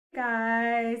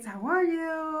guys, how are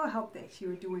you? I hope that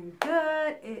you're doing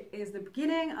good. It is the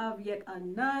beginning of yet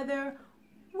another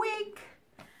week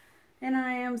and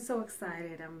I am so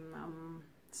excited. I'm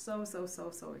so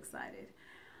excited.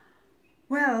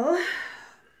 Well,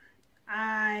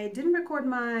 I didn't record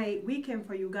my weekend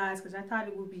for you guys because I thought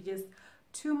it would be just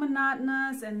too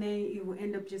monotonous and then it would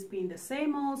end up just being the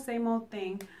same old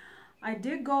thing. I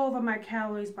did go over my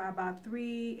calories by about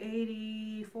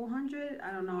 380, 400.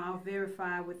 I don't know. I'll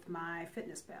verify with my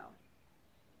FitnessPal.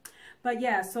 But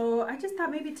yeah, so I just thought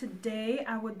maybe today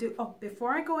I would do... Oh,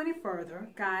 before I go any further,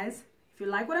 guys, if you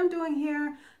like what I'm doing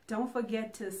here, don't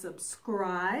forget to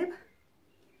subscribe.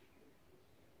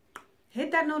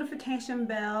 Hit that notification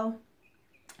bell.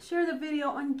 Share the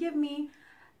video and give me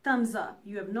thumbs up.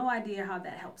 You have no idea how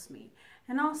that helps me.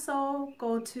 And also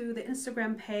go to the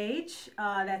Instagram page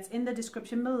that's in the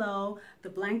description below, The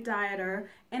Blank Dieter,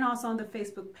 and also on the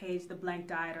Facebook page, The Blank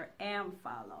Dieter, and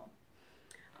follow.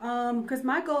 Because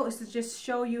my goal is to just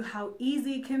show you how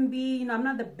easy it can be. You know, I'm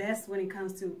not the best when it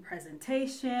comes to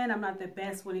presentation. I'm not the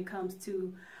best when it comes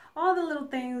to all the little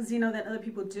things, you know, that other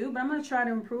people do. But I'm going to try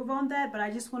to improve on that. But I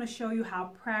just want to show you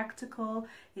how practical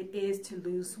it is to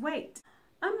lose weight.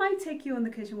 I might take you in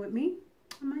the kitchen with me.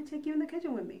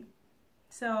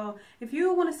 So if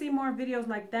you want to see more videos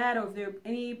like that, or if there are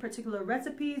any particular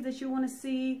recipes that you want to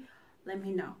see, let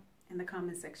me know in the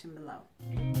comment section below.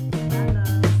 Bye,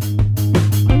 love.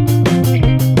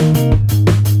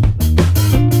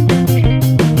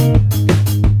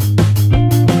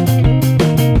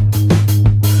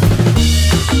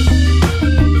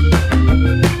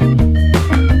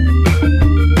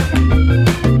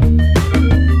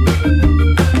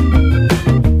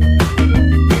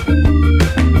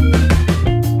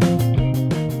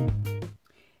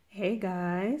 Hey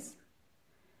guys,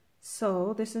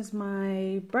 so this is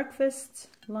my breakfast,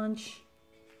 lunch,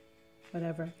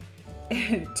 whatever.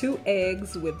 2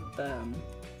 eggs with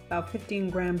about 15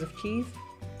 grams of cheese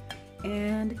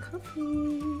and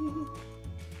coffee.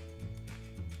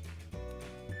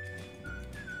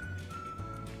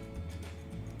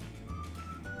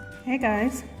 Hey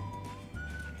guys,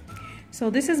 so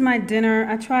this is my dinner.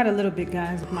 I tried a little bit,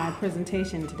 guys, with my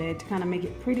presentation today to kind of make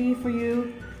it pretty for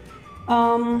you.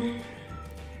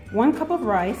 1 cup of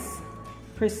rice,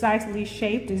 precisely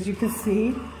shaped, as you can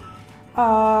see.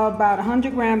 About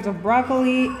 100 grams of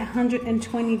broccoli,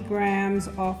 120 grams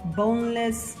of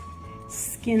boneless,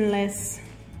 skinless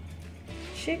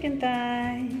chicken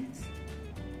thighs.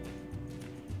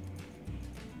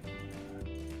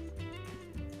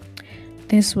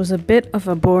 This was a bit of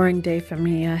a boring day for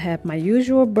me. I had my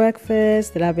usual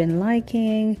breakfast that I've been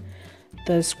liking.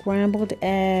 The scrambled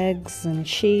eggs and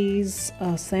cheese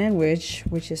sandwich,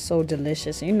 which is so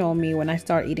delicious. You know me, when I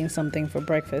start eating something for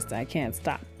breakfast, I can't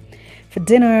stop. For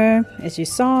dinner, as you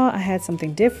saw, I had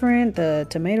something different. The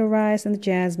tomato rice and the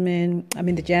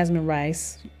jasmine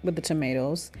rice with the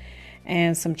tomatoes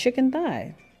and some chicken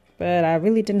thigh. But I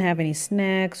really didn't have any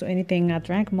snacks or anything. I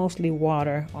drank mostly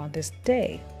water on this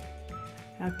day.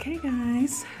 Okay,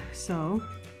 guys, so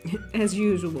as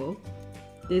usual,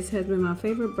 this has been my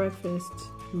favorite breakfast,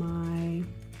 my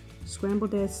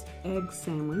scrambled egg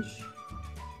sandwich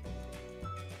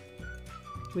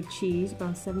with cheese,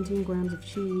 about 17 grams of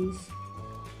cheese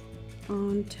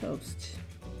on toast,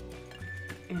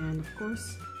 and of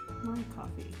course my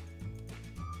coffee.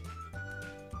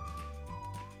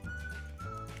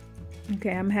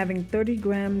 Okay, I'm having 30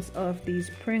 grams of these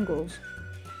Pringles,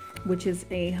 which is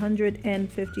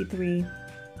 153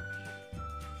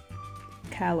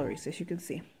 calories, as you can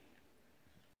see.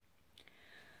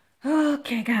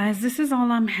 Okay guys, this is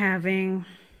all I'm having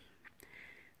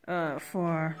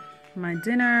for my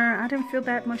dinner. I didn't feel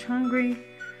that much hungry,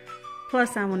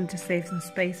 plus I wanted to save some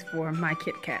space for my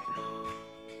Kit Kat.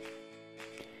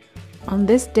 On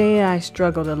this day I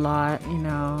struggled a lot, you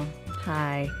know.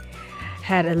 I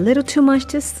had a little too much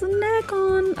to snack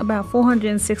on, about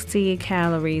 460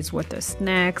 calories worth of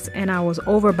snacks, and I was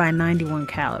over by 91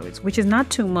 calories, which is not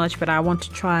too much, but I want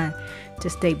to try to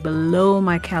stay below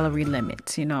my calorie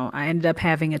limits. You know, I ended up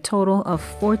having a total of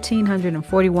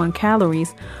 1,441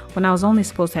 calories when I was only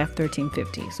supposed to have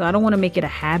 1,350. So I don't want to make it a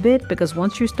habit, because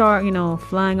once you start, you know,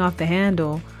 flying off the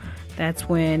handle, that's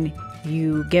when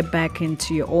you get back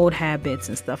into your old habits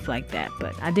and stuff like that.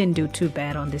 But I didn't do too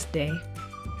bad on this day.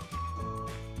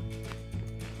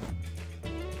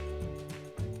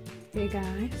 Hey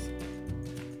guys,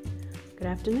 good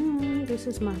afternoon. This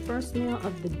is my first meal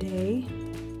of the day,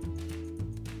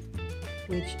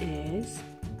 which is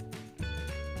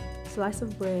a slice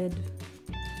of bread,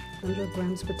 100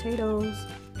 grams potatoes,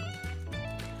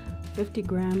 50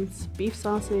 grams beef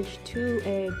sausage, 2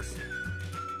 eggs,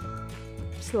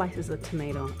 slices of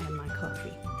tomato in my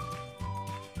coffee.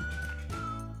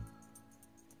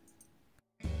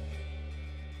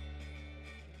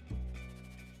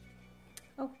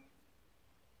 Oh,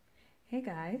 hey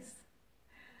guys.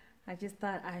 I just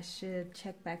thought I should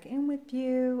check back in with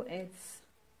you. It's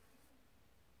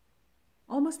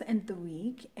almost the end of the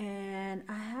week, and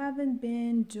I haven't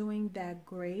been doing that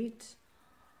great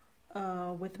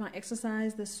with my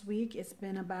exercise this week. It's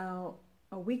been about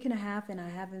a week and a half, and I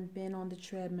haven't been on the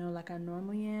treadmill like I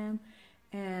normally am.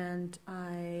 And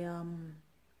I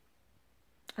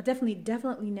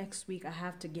definitely next week I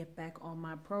have to get back on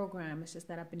my program. It's just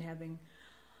that I've been having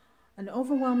an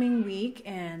overwhelming week,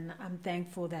 and I'm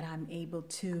thankful that I'm able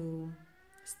to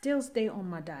still stay on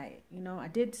my diet. You know, I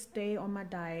did stay on my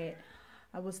diet.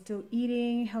 I was still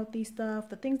eating healthy stuff,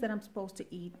 the things that I'm supposed to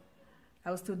eat.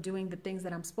 I was still doing the things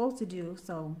that I'm supposed to do.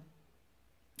 So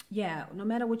yeah, no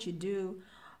matter what you do,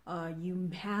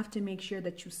 you have to make sure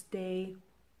that you stay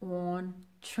on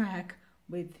track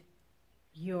with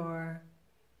your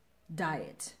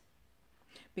diet,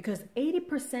 because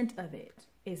 80% of it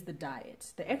is the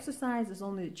diet. The exercise is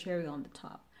only the cherry on the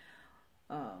top.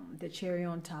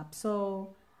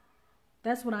 So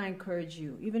that's what I encourage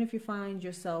you. Even if you find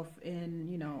yourself in,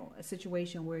 you know, a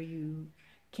situation where you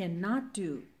cannot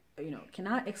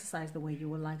exercise the way you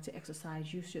would like to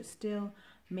exercise, you should still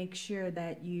make sure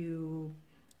that you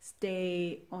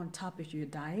stay on top of your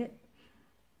diet.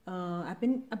 I've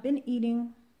been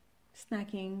eating,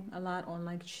 snacking a lot on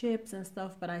like chips and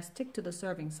stuff, but I stick to the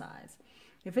serving size.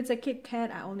 If it's a Kit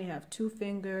Kat, I only have 2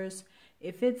 fingers.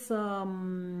 If it's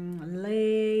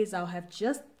Lay's, I'll have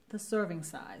just the serving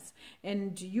size.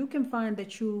 And you can find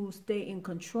that you stay in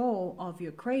control of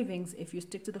your cravings if you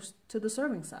stick to the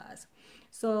serving size.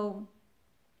 So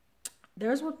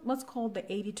there's what's called the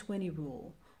 80-20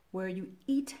 rule, where you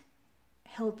eat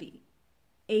healthy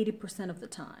 80% of the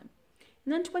time.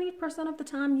 And then 20% of the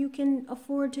time you can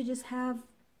afford to just have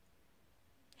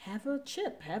a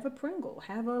chip, have a Pringle,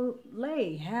 have a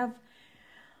Lay, have,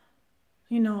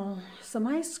 you know, some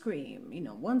ice cream, you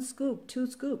know, 1 scoop, 2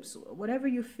 scoops, whatever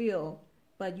you feel.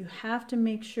 But you have to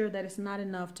make sure that it's not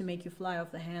enough to make you fly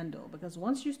off the handle, because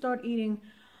once you start eating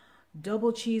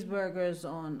double cheeseburgers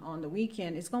on the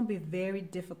weekend, it's going to be very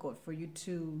difficult for you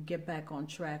to get back on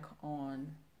track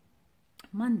on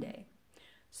Monday.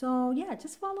 So yeah,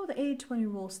 just follow the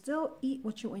 80-20 rule. Still eat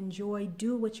what you enjoy,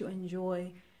 do what you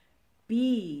enjoy,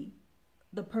 be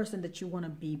the person that you want to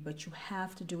be, but you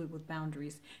have to do it with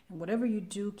boundaries. And whatever you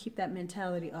do, keep that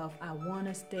mentality of, I want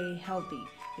to stay healthy.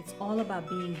 It's all about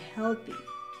being healthy.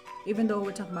 Even though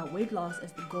we're talking about weight loss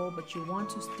as the goal, but you want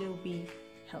to still be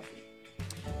healthy.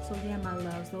 So yeah, my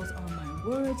loves, those are my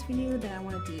words for you that I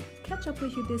wanted to catch up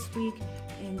with you this week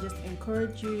and just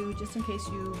encourage you, just in case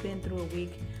you've been through a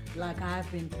week like I've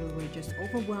been through, where you're just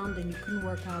overwhelmed and you couldn't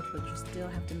work out, but you still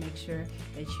have to make sure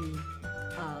that you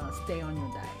stay on your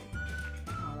diet.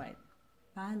 All right.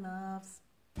 Bye, loves.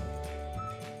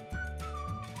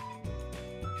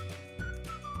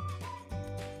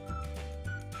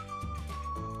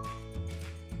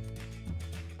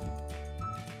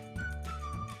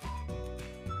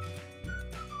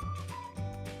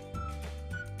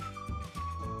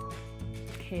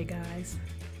 Hey guys,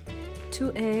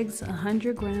 2 eggs,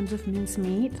 100 grams of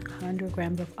mincemeat, 100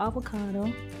 grams of avocado,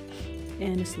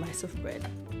 and a slice of bread.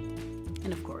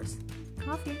 And of course,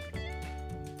 coffee.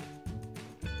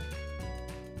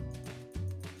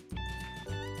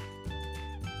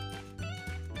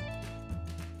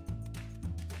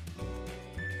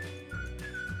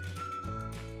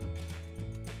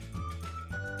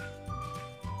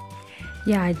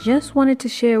 Yeah, I just wanted to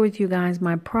share with you guys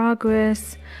my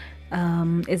progress.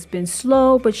 It's been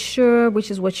slow but sure,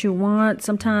 which is what you want.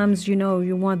 Sometimes, you know,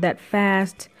 you want that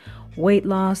fast weight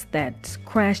loss, that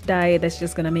crash diet that's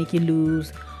just going to make you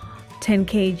lose 10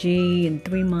 kg in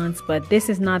 3 months. But this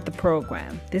is not the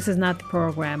program.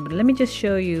 But let me just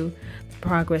show you the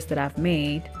progress that I've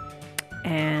made.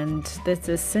 And this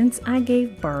is since I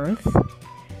gave birth,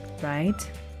 right?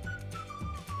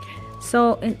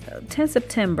 So in 10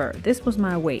 September, this was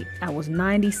my weight. I was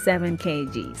 97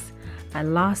 kgs. I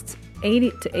lost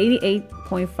 80 to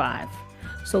 88.5.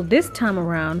 So this time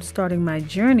around, starting my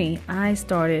journey, I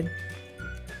started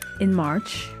in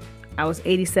March. I was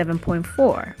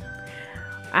 87.4.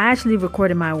 I actually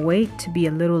recorded my weight to be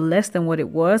a little less than what it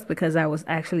was because I was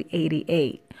actually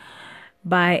 88.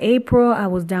 By April, I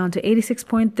was down to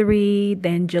 86.3,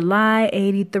 then July,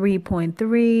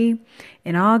 83.3,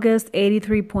 in August,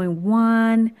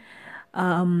 83.1.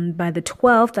 By the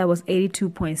 12th, I was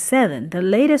 82.7. The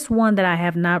latest one that I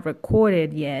have not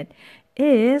recorded yet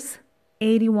is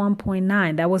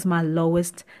 81.9. That was my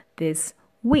lowest this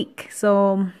week.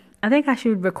 So I think I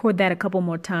should record that a couple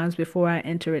more times before I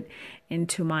enter it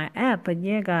into my app. But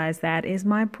yeah, guys, that is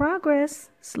my progress,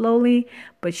 slowly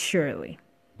but surely.